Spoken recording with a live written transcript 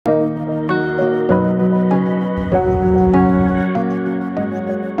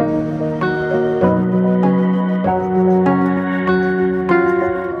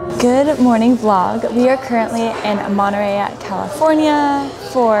morning vlog. We are currently in Monterey, California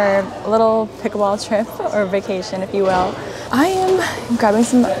for a little pickleball trip or vacation, if you will. I am grabbing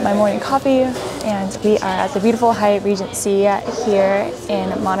my morning coffee and we are at the beautiful Hyatt Regency here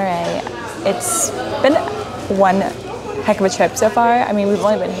in Monterey. It's been one heck of a trip so far. I mean, we've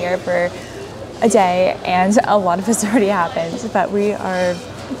only been here for a day and a lot of it's already happened, but we are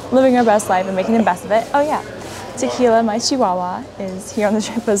living our best life and making the best of it. Oh yeah, Tequila, my chihuahua, is here on the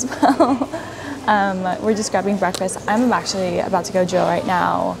trip as well. We're just grabbing breakfast. I'm actually about to go drill right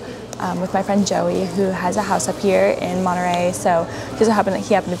now with my friend Joey, who has a house up here in Monterey. So just so happened that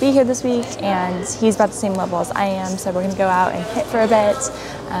he happened to be here this week and he's about the same level as I am. So we're gonna go out and hit for a bit.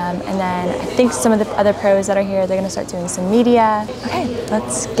 And then I think some of the other pros that are here, they're gonna start doing some media. Okay,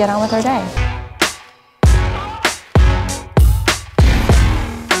 let's get on with our day.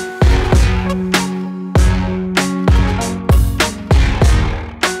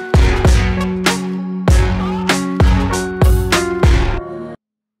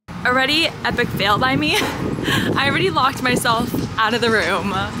 Already epic fail by me. I already locked myself out of the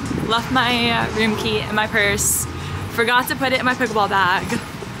room, left my room key in my purse, forgot to put it in my pickleball bag.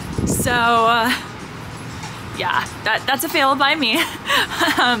 So yeah, that's a fail by me.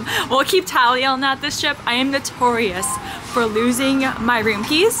 We'll keep tally on that this trip. I am notorious for losing my room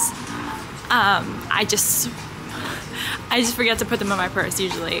keys. I just forget to put them in my purse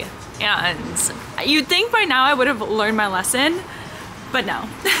usually. And you'd think by now I would have learned my lesson, but no.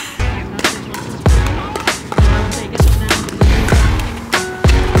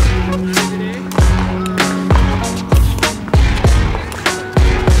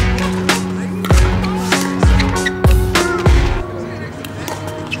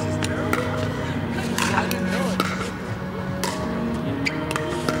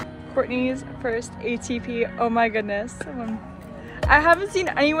 Courtney's first ATP. Oh my goodness. I haven't seen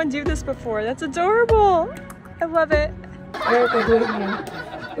anyone do this before. That's adorable. I love it. Erica, do it again.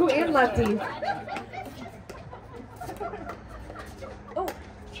 Ooh, and lefty. Oh.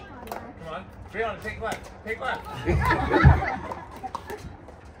 Come on. Brianna, take left. Take left. I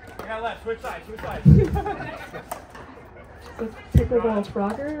got left. Switch sides. Switch sides. So pickleball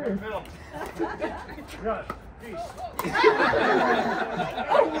frogger? Or? Middle. Brianna, peace.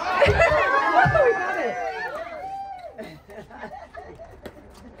 Oh, we got it.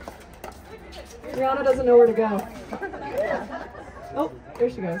 Brianna doesn't know where to go. Oh, there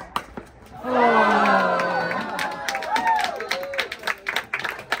she goes. Oh.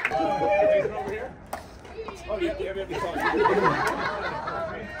 Oh, yeah, this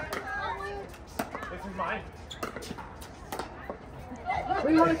is mine. Where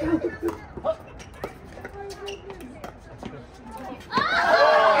do you want to go?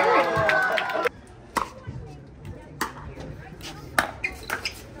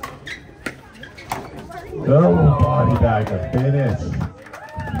 Go body bagger, finish.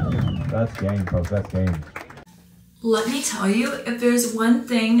 That's game, folks, that's game. Let me tell you, if there's one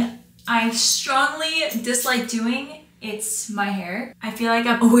thing I strongly dislike doing, it's my hair. I feel like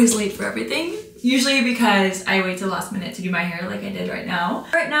I'm always late for everything, usually because I wait till the last minute to do my hair like I did right now.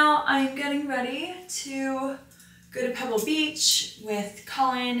 Right now, I'm getting ready to go to Pebble Beach with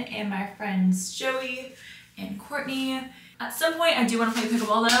Colin and my friends Joey and Courtney. At some point, I do want to play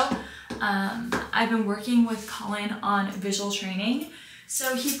pickleball though. I've been working with Colin on visual training.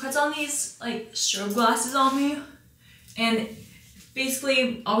 So he puts on these like strobe glasses on me and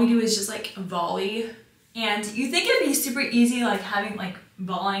basically all we do is just like volley. And you think it'd be super easy like having like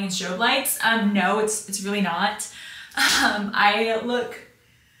volleying and strobe lights. No, it's really not. I look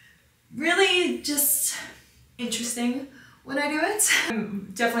really just interesting when I do it.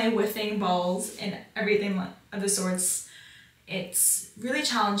 I'm definitely whiffing balls and everything of the sorts. It's really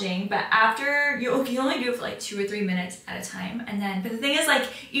challenging, but after you can only do it for like 2 or 3 minutes at a time. And then, but the thing is like,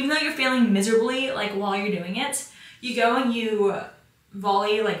 even though you're failing miserably, like while you're doing it, you go and you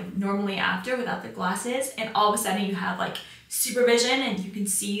volley like normally after without the glasses. And all of a sudden you have like supervision and you can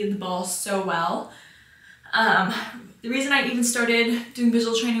see the ball so well. The reason I even started doing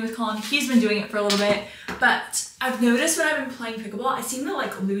visual training with Colin, he's been doing it for a little bit, but I've noticed when I've been playing pickleball, I seem to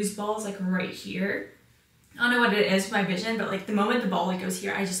like lose balls like right here. I don't know what it is with my vision, but like the moment the ball like goes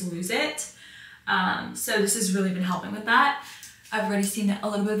here, I just lose it. So this has really been helping with that. I've already seen a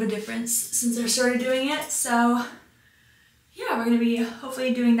little bit of a difference since I started doing it. So yeah, we're gonna be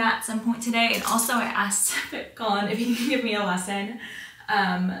hopefully doing that at some point today. And also I asked Colin if he can give me a lesson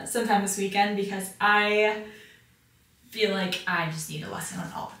sometime this weekend because I feel like I just need a lesson on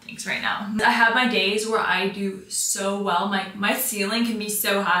all the things right now. I have my days where I do so well. My ceiling can be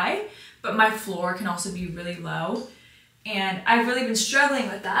so high, but my floor can also be really low. And I've really been struggling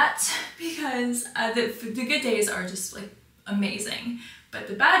with that because the good days are just like amazing, but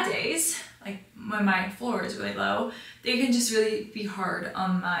the bad days, like when my floor is really low, they can just really be hard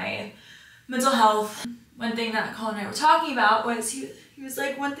on my mental health. One thing that Colin and I were talking about was he was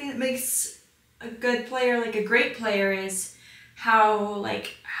like, one thing that makes a good player like a great player is how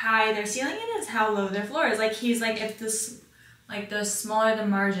like high their ceiling is, how low their floor is. Like he's like, if this like the smaller the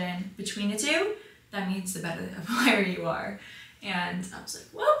margin between the two, that means the better a player you are. And I was like,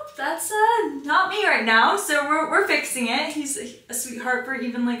 well, that's not me right now. So we're fixing it. He's a sweetheart for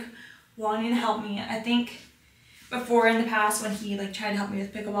even like wanting to help me. I think before in the past when he like tried to help me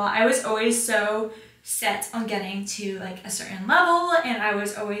with pickleball, I was always so set on getting to like a certain level, and I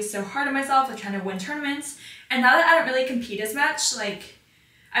was always so hard on myself, like trying to win tournaments. And now that I don't really compete as much, like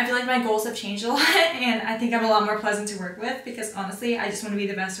I feel like my goals have changed a lot, and I think I'm a lot more pleasant to work with because honestly, I just want to be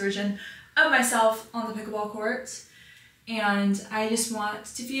the best version of myself on the pickleball court. And I just want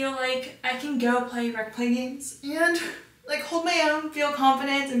to feel like I can go play rec play games and like hold my own, feel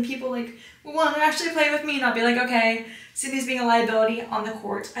confident, and people like will want to actually play with me and not be like, okay, Sydney's being a liability on the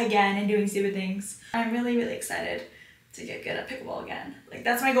court again and doing stupid things. I'm really, really excited to get good at pickleball again. Like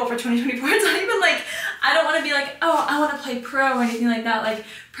that's my goal for 2024. It's not even like, I don't want to be like, oh, I want to play pro or anything like that. Like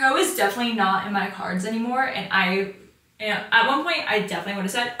pro is definitely not in my cards anymore. And at one point I definitely would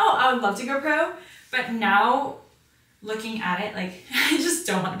have said, oh, I would love to go pro. But now looking at it, like I just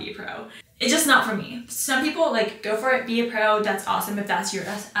don't want to be a pro. It's just not for me. Some people like go for it, be a pro, that's awesome if that's your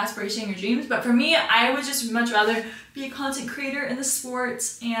aspiration, your dreams. But for me, I would just much rather be a content creator in the sport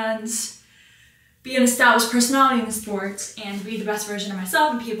and be an established personality in the sport and be the best version of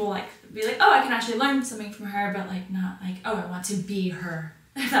myself, and people like be like, oh, I can actually learn something from her, but like not like, oh, I want to be her,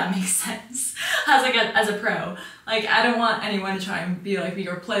 if that makes sense. As a pro. Like I don't want anyone to try and be like me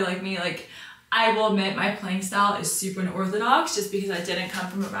or play like me. Like I will admit my playing style is super unorthodox just because I didn't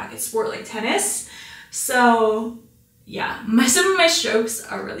come from a racket sport like tennis. So yeah, some of my strokes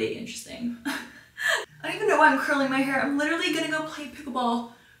are really interesting. I don't even know why I'm curling my hair. I'm literally gonna go play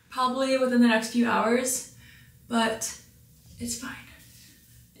pickleball probably within the next few hours, but it's fine.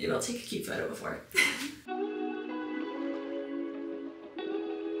 Maybe I'll take a cute photo before.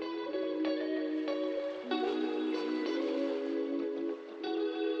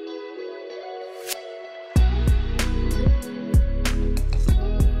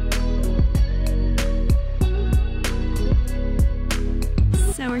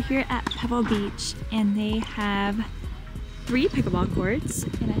 So we're here at Pebble Beach and they have 3 pickleball courts,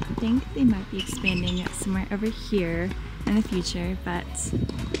 and I think they might be expanding somewhere over here in the future, but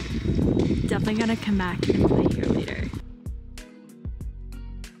definitely gonna come back and play here later.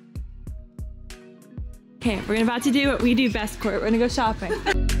 Okay, we're about to do what we do best, Court. We're gonna go shopping.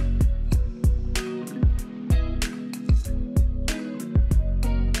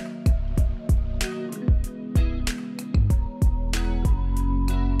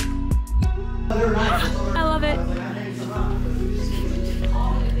 I love it.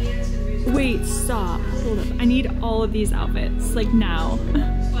 Wait, stop. Hold up. I need all of these outfits, like now. They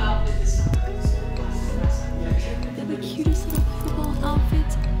have the cutest little pickleball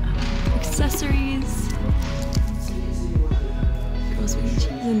outfits, accessories. Girls wearing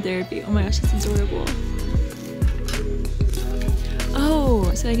cheese in therapy. Oh my gosh, that's adorable.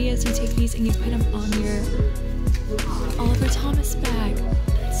 Oh, so the idea is you take these and you put them on your Oliver Thomas bag.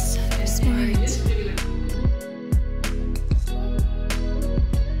 That's so smart.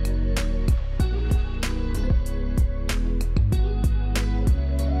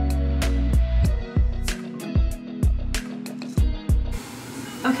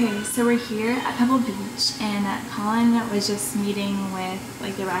 Okay, so we're here at Pebble Beach, and Colin was just meeting with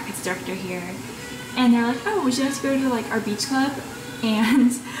like the rackets director here, and they're like, oh, we should have to go to like our beach club.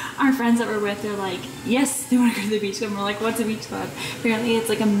 And our friends that we're with, they're like, yes, they want to go to the beach club. And we're like, what's a beach club? Apparently it's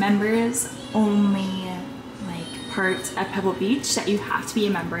like a members only like part at Pebble Beach that you have to be a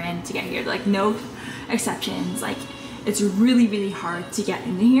member in to get here. Like no exceptions. Like it's really, really hard to get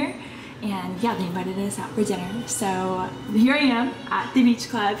into here. And yeah, they invited us out for dinner. So here I am at the beach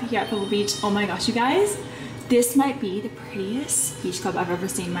club here at Pebble Beach. Oh my gosh, you guys, this might be the prettiest beach club I've ever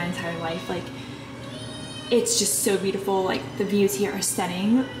seen in my entire life. Like, it's just so beautiful. Like the views here are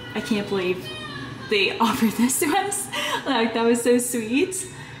stunning. I can't believe they offered this to us. Like that was so sweet.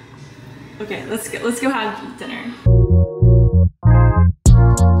 Okay, let's go have dinner.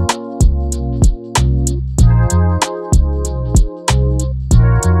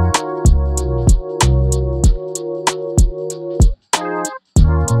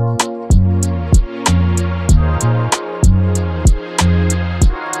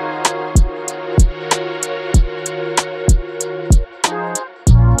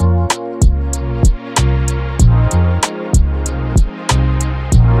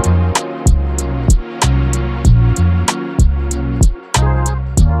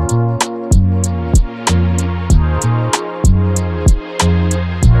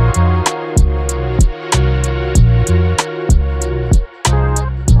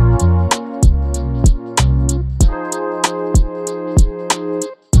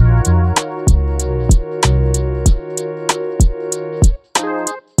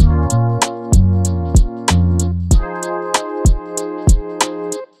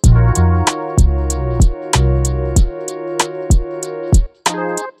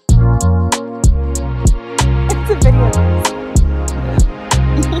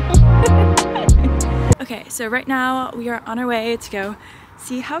 So right now we are on our way to go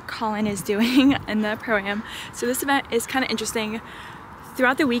see how Colin is doing in the pro-am. So this event is kind of interesting.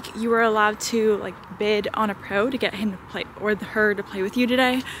 Throughout the week, you were allowed to like bid on a pro to get him to play or her to play with you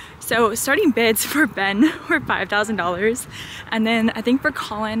today. So starting bids for Ben were $5,000, and then I think for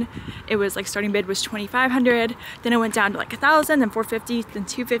Colin, it was like starting bid was $2,500. Then it went down to like $1,000, then $450, then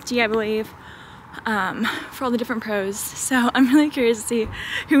 $250, I believe, for all the different pros. So I'm really curious to see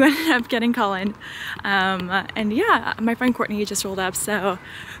who ended up getting Colin. And yeah, my friend Courtney just rolled up, so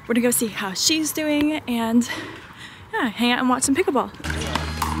we're gonna go see how she's doing and yeah, hang out and watch some pickleball.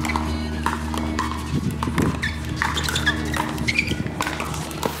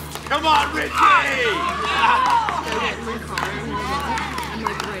 Come on, Richie!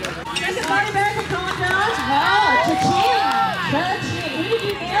 Get the body back for Colin Jones. Wow, cha-ching! Cha-ching. Who did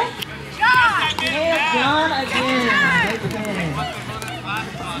you nail? John! Nailed John again.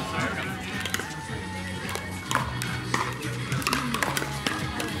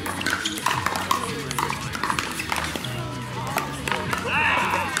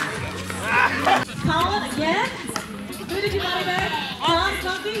 Colin again? Who did you body back? John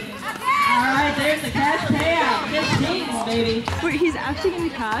Funky? Alright, there's the cash payout. 15, baby. Wait, he's actually getting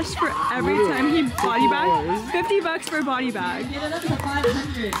cash for every time he body bags? $50 for a body bag. Get it up to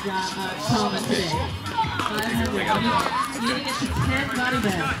 500, Colin, today. 500. You need to get to 10 body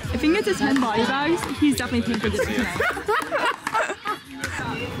bags. If he gets to 10 body bags, he's definitely paying for this tonight.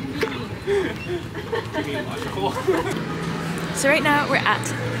 So right now we're at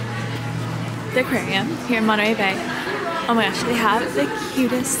the aquarium here in Monterey Bay. Oh my gosh, they have the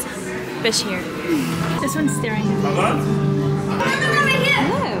cutest fish here. This one's staring at me.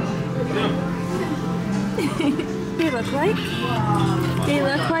 Hello. They look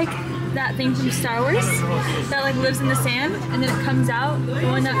like that thing from Star Wars that like lives in the sand and then it comes out. The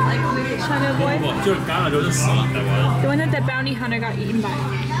one that like we were trying to avoid. The one that the bounty hunter got eaten by.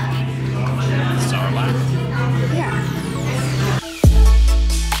 Sarlacc? Yeah.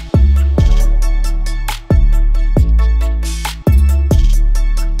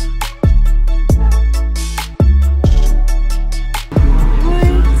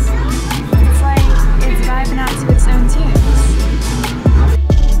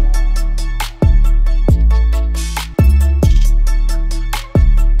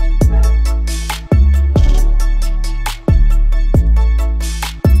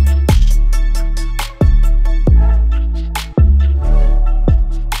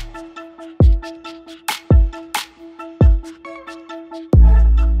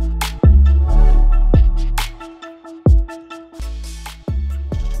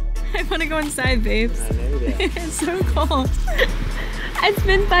 I want to go inside, babes. I know that. It's so cold. It's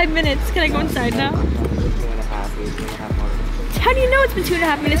been 5 minutes. Can I go inside now? 2.5 more. How do you know it's been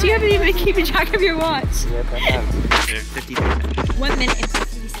 2.5 minutes? You haven't even been keeping track of your watch. Yep, I have. They're 50 seconds. 1 minute and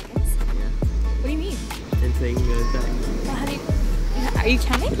 50 seconds? Yeah. What do you mean? Until you go back. Well, how do you... Are you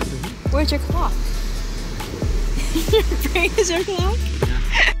counting? Where's your clock? Your brain is your clock?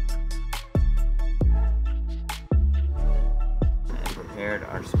 I prepared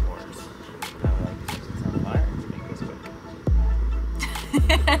our s'mores. Now like it's on fire to make this quick.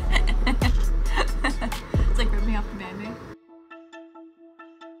 It's like ripping off the Band-Aid.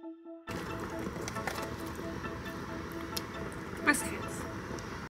 Biscuit.